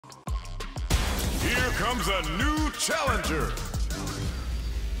comes a new challenger.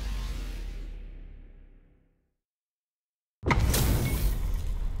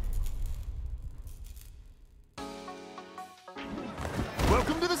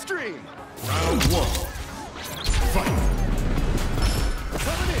 Welcome to the stream. Round one. Fight.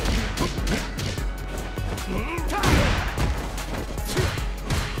 Coming in.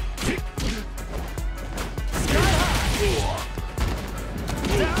 Sky high.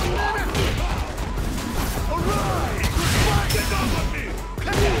 Down there. All right. Get off of me.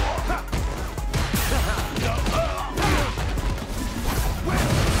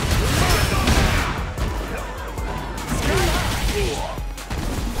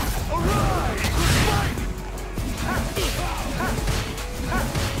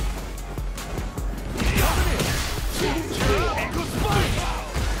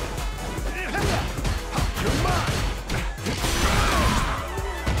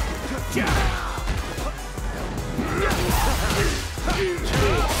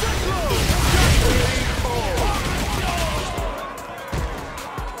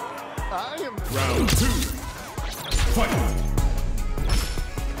 Round two. Fight.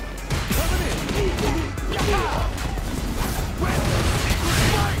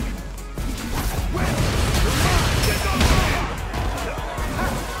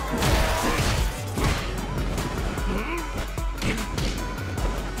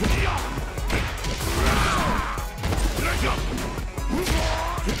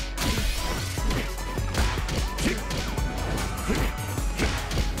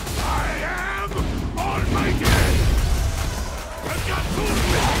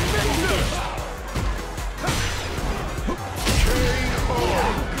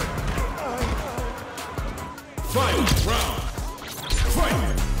 Final round. Fight!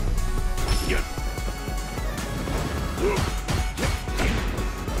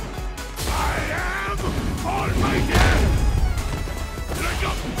 I am almighty!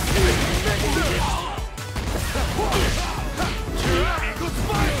 Eagle's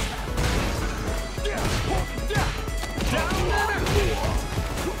fight!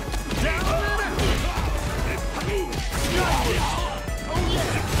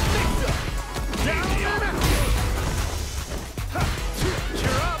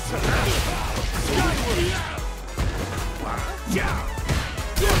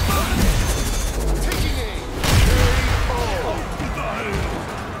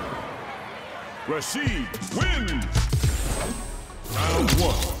 Rashid wins! Round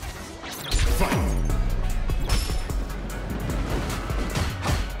one. Fight!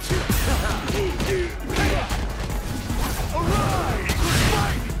 Alright!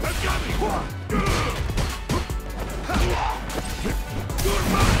 Fight! That's got me! Good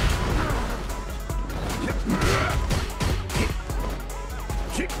man!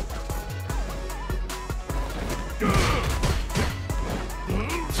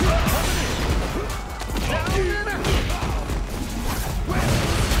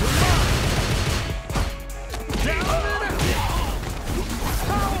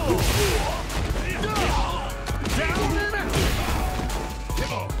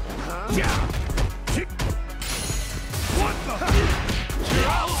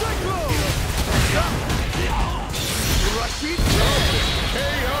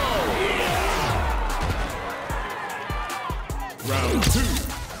 Round two.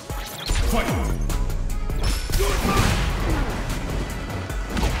 Fight! Good man!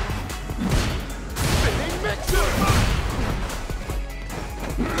 Spinning mixer!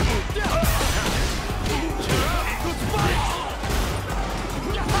 Eagle's fight!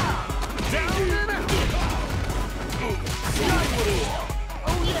 Down and out! Skyward!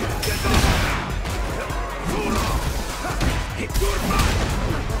 Oh yeah! Get on! Good man!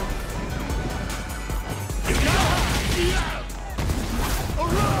 All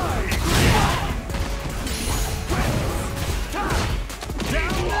right!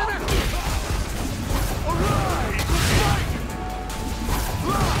 Down and out! All right!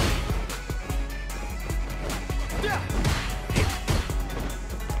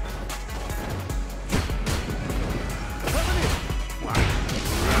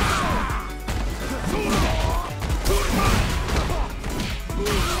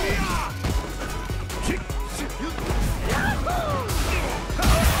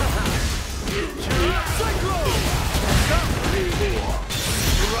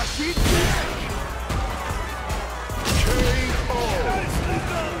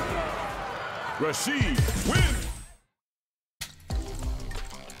 Rashid wins!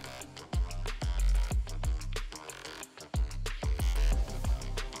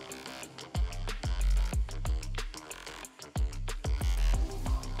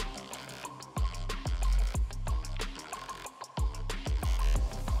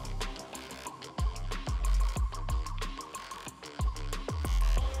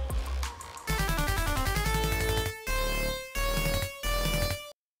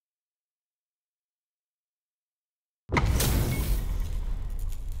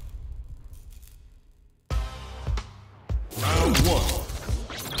 one.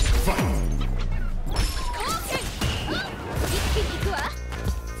 Fight. 一気に行くわ。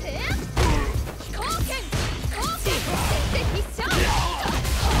せー飛行剣先手必勝。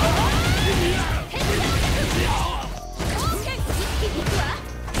変更飛行剣一気に行くわ。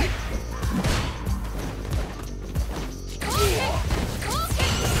飛行剣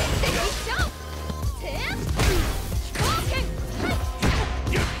先手必勝。せー飛行剣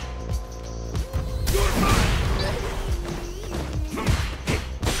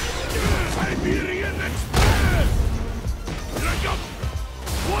Siberian Express!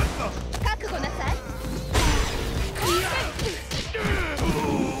 What the? 覚悟なさい。飛行剣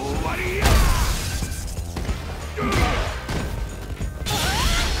What are you?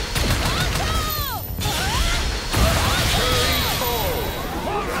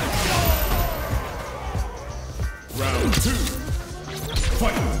 Round two.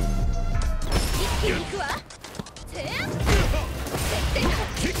 Fight. 一気に行くわ。せー先手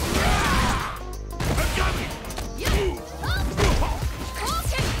I got me! よっ飛行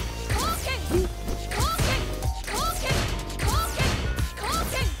剣飛行剣飛行剣飛行剣飛行剣飛行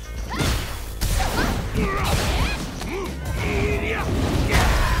剣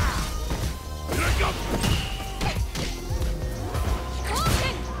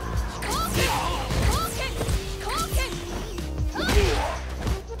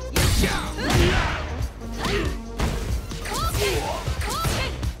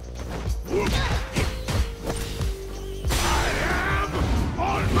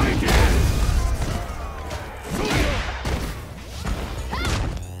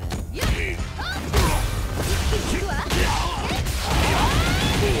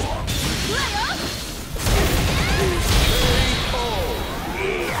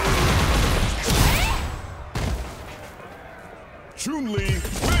Chun-Li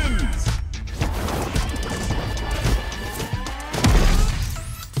wins.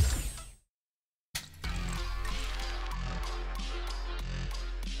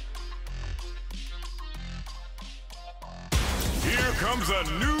 Here comes a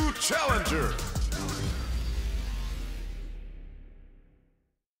new challenger.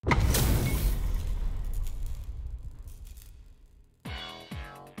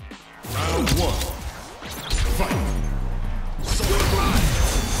 Round one. Fight.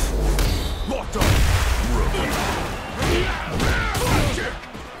 Locked up.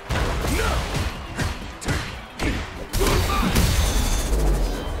 No.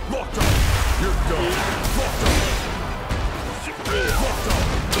 Locked up. You're done. Locked up. Locked up.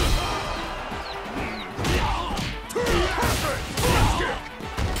 Perfect. Let's get.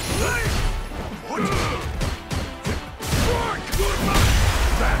 What? Strike.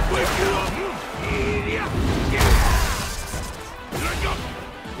 That wake you up. Let go.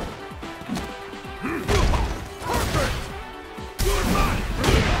 Perfect! Good man!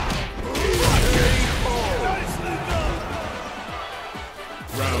 Nicely done!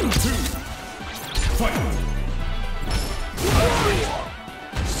 Round two. Fight!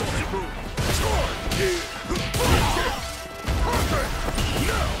 Sonic boom! Charge! Perfect!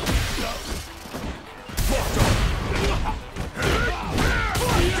 No! Locked up!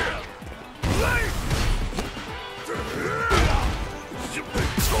 Blade!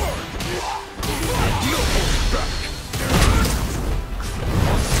 Charge! No holding back!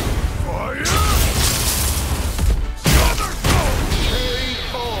 Fire! Somersault!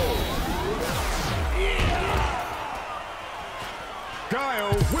 KO!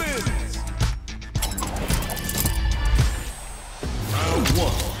 Guile wins! Round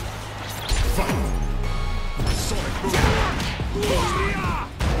one. Fight! Sonic boom!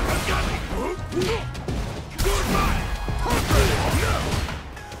 I got me! Good man! No!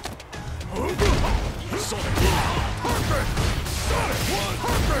 Sonic boom! Perfect! Sonic one!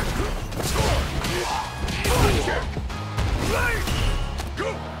 Perfect! Charge! Kick! Blade! Go!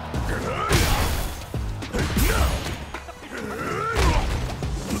 No!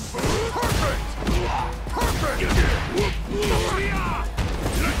 Perfect! Perfect!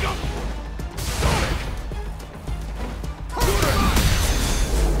 Let go! Sonic! Good!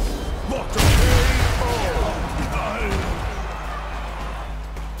 Locked up!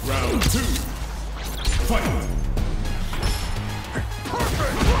 Round two. Fight!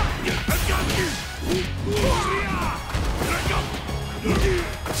 Perfect! I got you! Let go!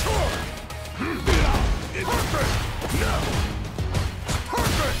 Charge! Perfect! No!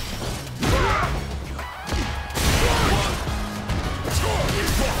 Perfect! One! Charge!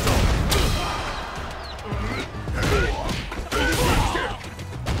 Locked up!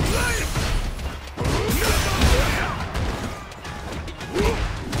 Blade!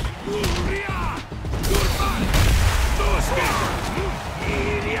 Good man! No escape!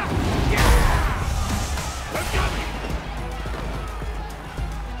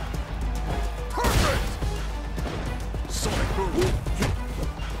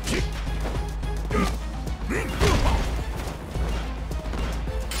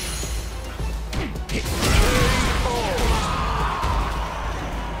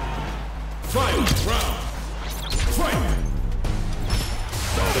 Final round. Fight!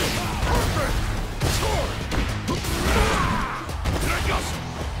 Perfect! Score!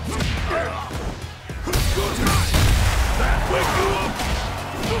 Good night! That wake you up!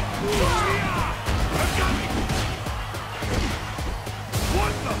 I got me!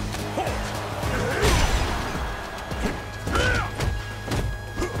 What the? Halt!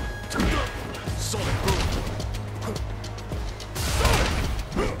 Solid boom! Solid!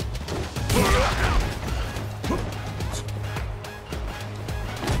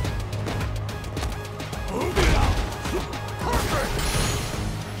 Perfect!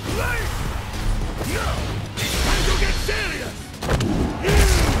 Late! No! Time to get serious!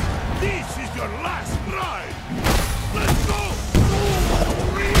 This is your last ride! Let's go!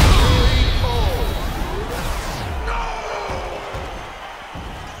 No!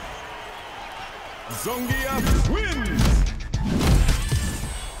 Zangief wins!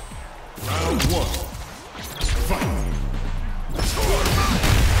 Round 1. Fight!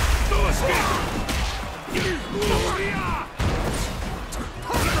 No escape!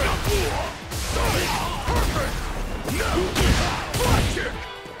 Perfect! No! Fly kick!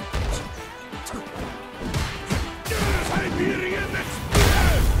 Siberian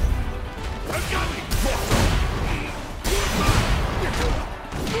Express! I got me!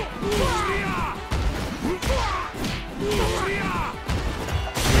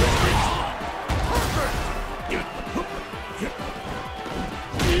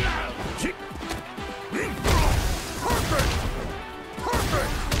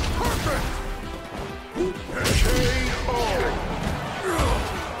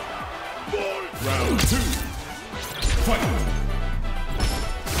 Round 2. Fight!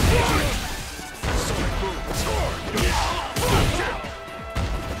 Sonic boom! Score!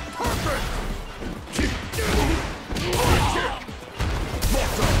 Perfect! Kick! Kick!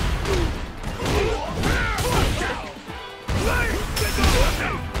 Locked up! Kick! Lay! Get the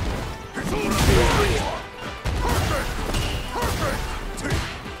weapon! Perfect! Perfect!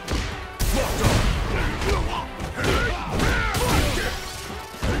 Locked up!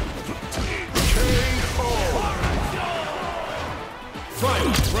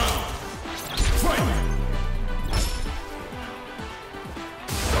 Final round. Fight!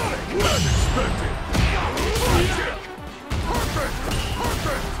 Sonic, as expected. Perfect!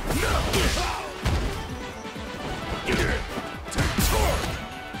 Perfect! No! Get it! Take charge!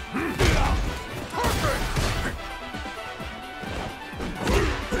 Perfect!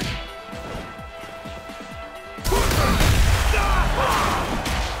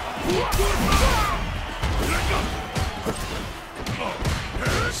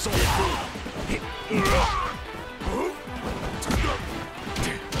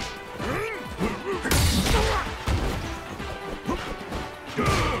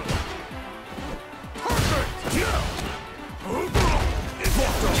 Solid boom!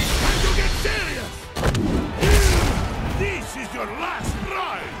 Perfect! Time to get serious! This is your last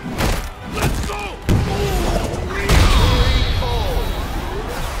ride! Let's go!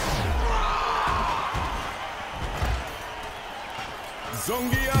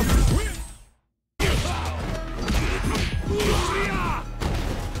 Zangief wins!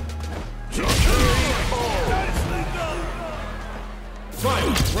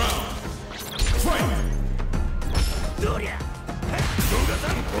 Final round. Fight!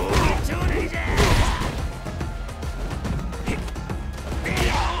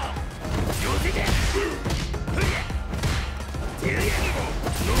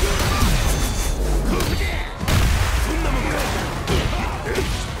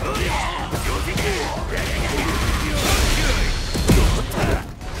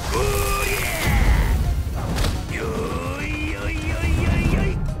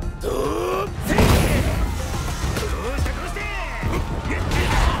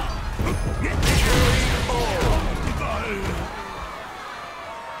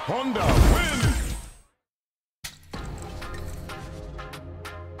 Honda wins!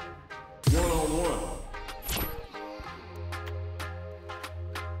 1-on-1.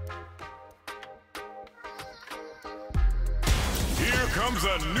 Here comes a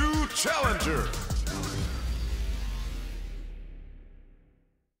new challenger!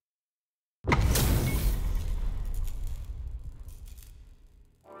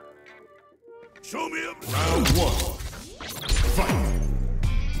 Show me him! Round 1. Fight!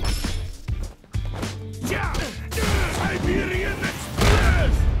 Siberian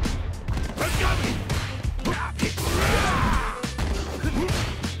Express! I got me!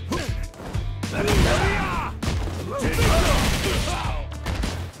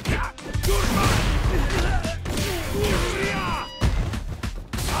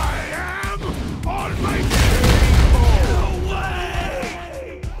 I am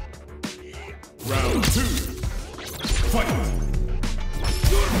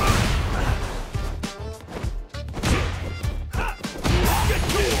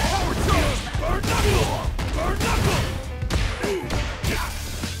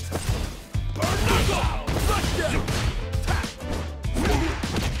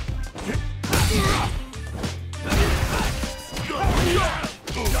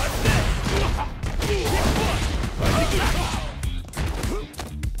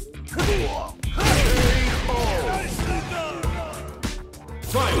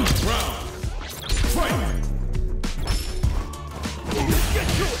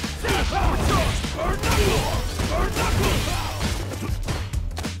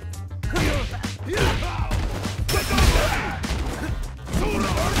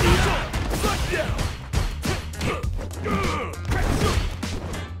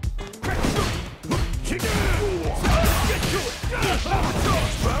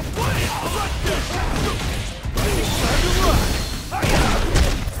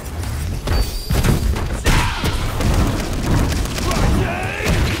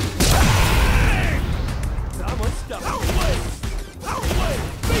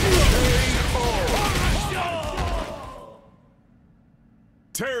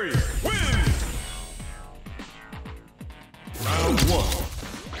Terry wins! Round one.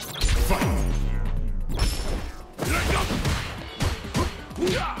 Fight!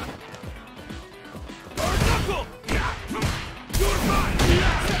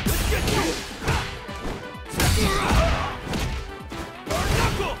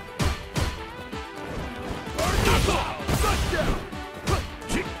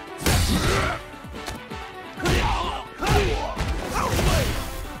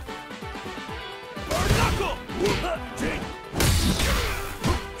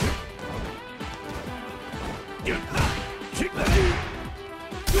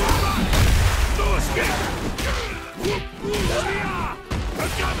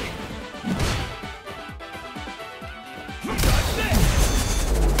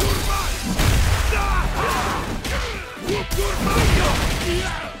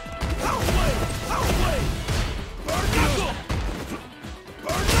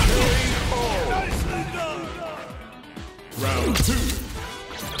 Round two.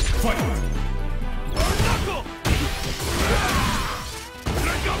 Fight!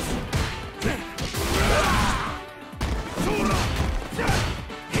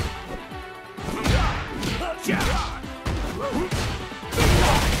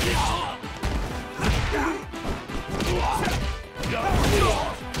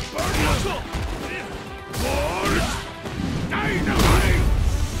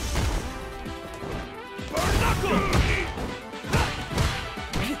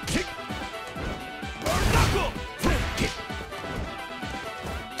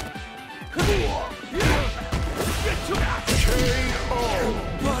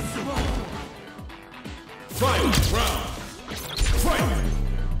 Fight! Round! Fight!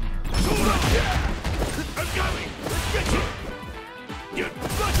 I'm coming! Get you! Get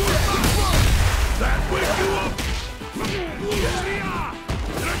that wake you up!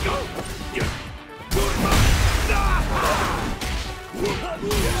 Let her go! Get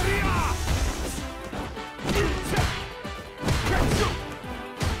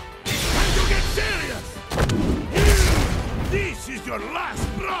time to get serious! This is your last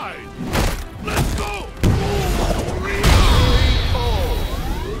ride! Let's go!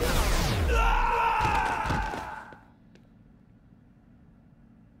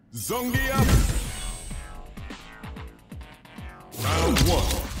 Zangief! Round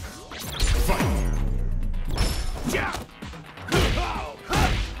one. Fight! Yeah!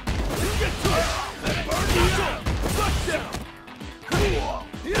 Get to it! Let it burn you! Touchdown!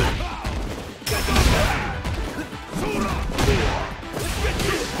 Get on there! Sura! Let's get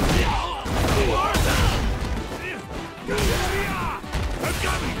to it! I'm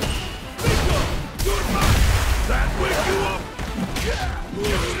coming! Nico! You're mine! That wake you up! Here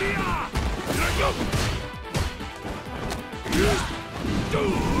I go!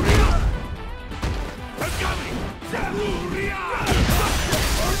 I'm coming!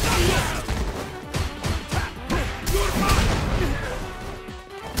 You're mine!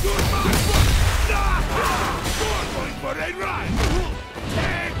 You're mine! You're going for a ride!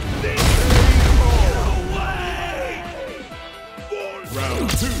 Take this! Away! Round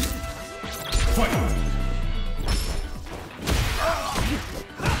two. Fight!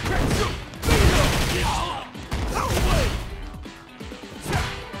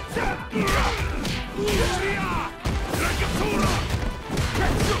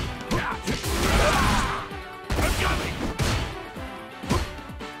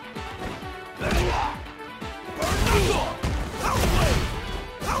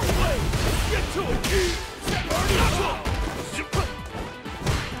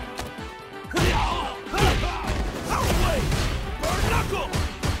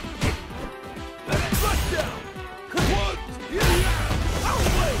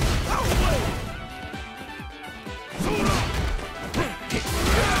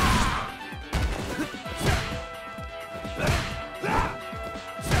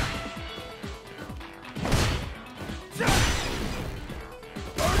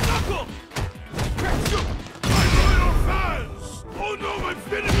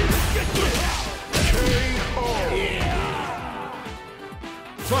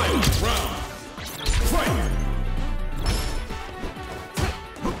 Final round. Fight!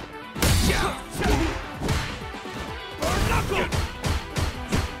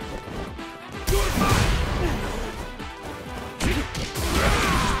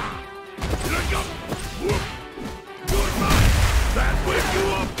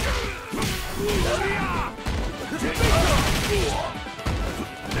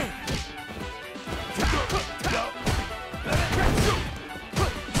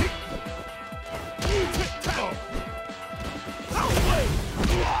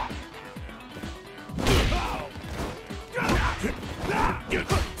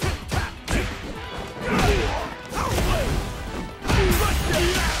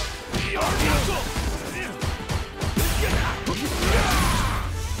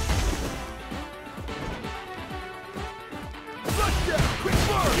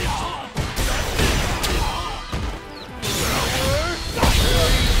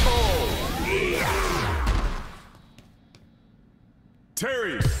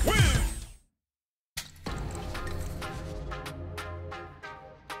 Terry wins!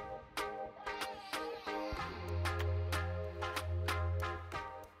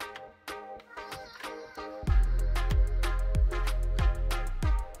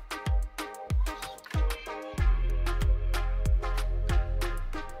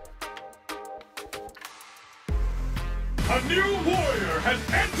 A new warrior has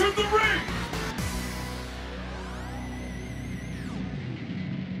entered the ring!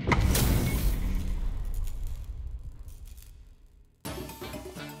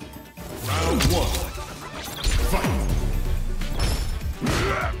 Round one. Fight!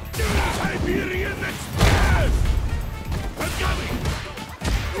 Siberian Express! Agami!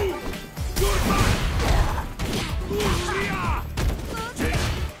 Goodbye!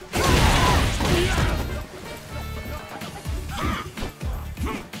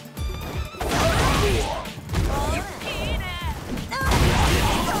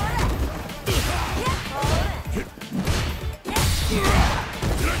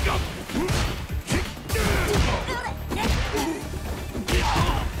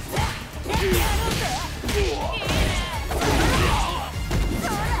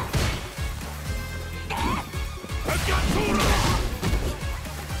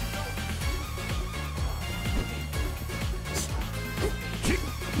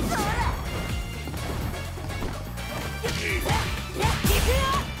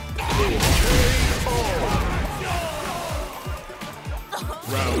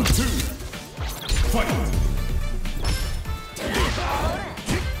 Round two. Fight!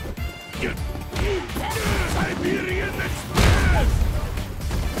 Siberian Express!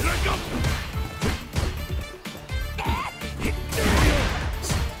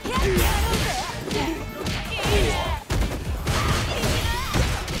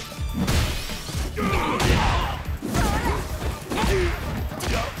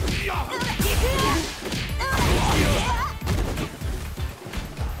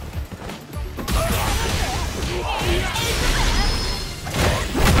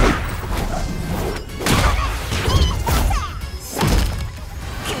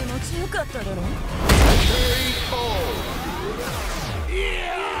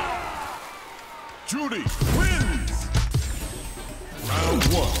 Judy wins! Round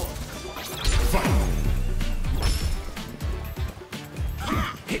one. Fight!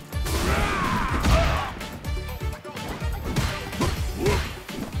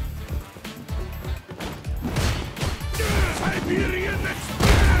 Siberian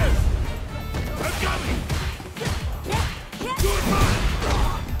Express! Agami! Goodbye!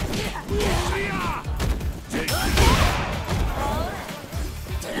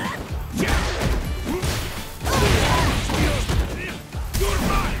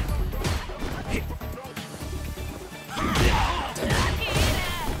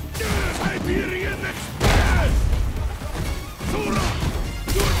 Siberian Express! Zura!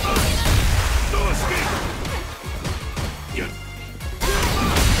 Goodbye! No escape!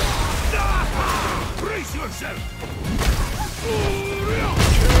 Brace yourself!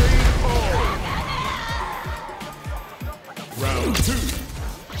 Round two.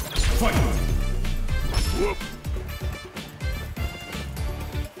 Fight! Whoop!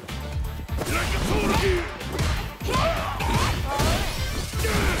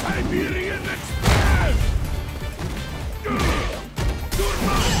 Siberian Express!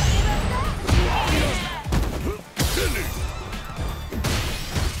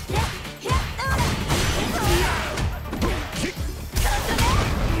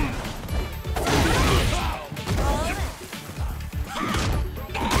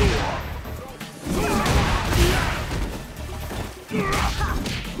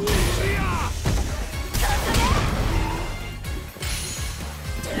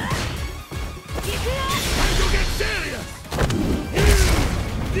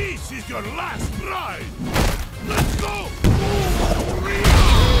 This is your last ride! Let's go!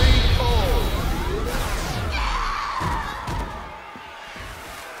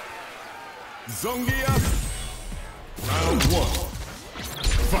 Zangief. Round 1.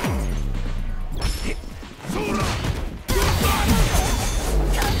 Fight. Sora! Goodbye!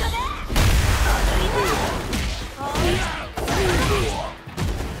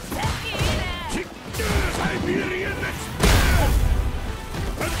 Siberian Express!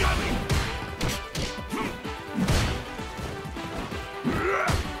 Agami!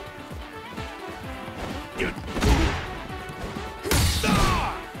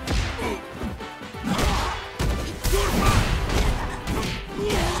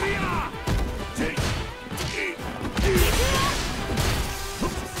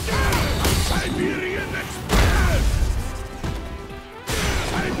 Siberian Express!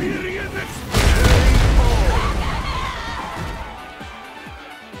 Siberian Express!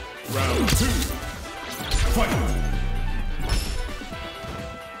 Round 2. Fight.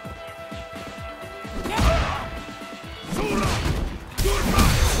 Sora!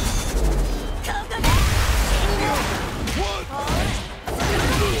 Goodbye!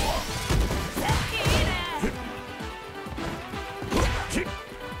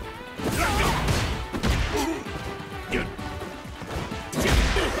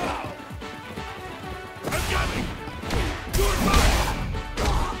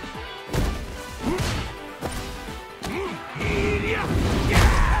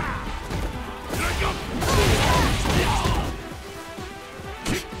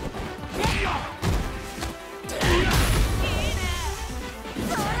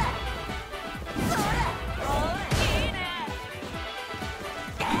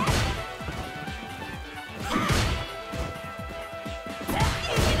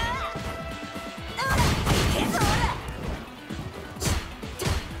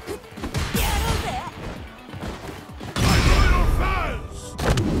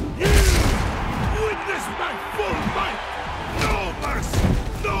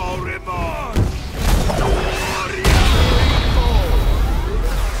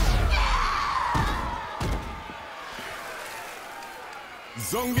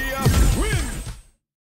 Zangief wins!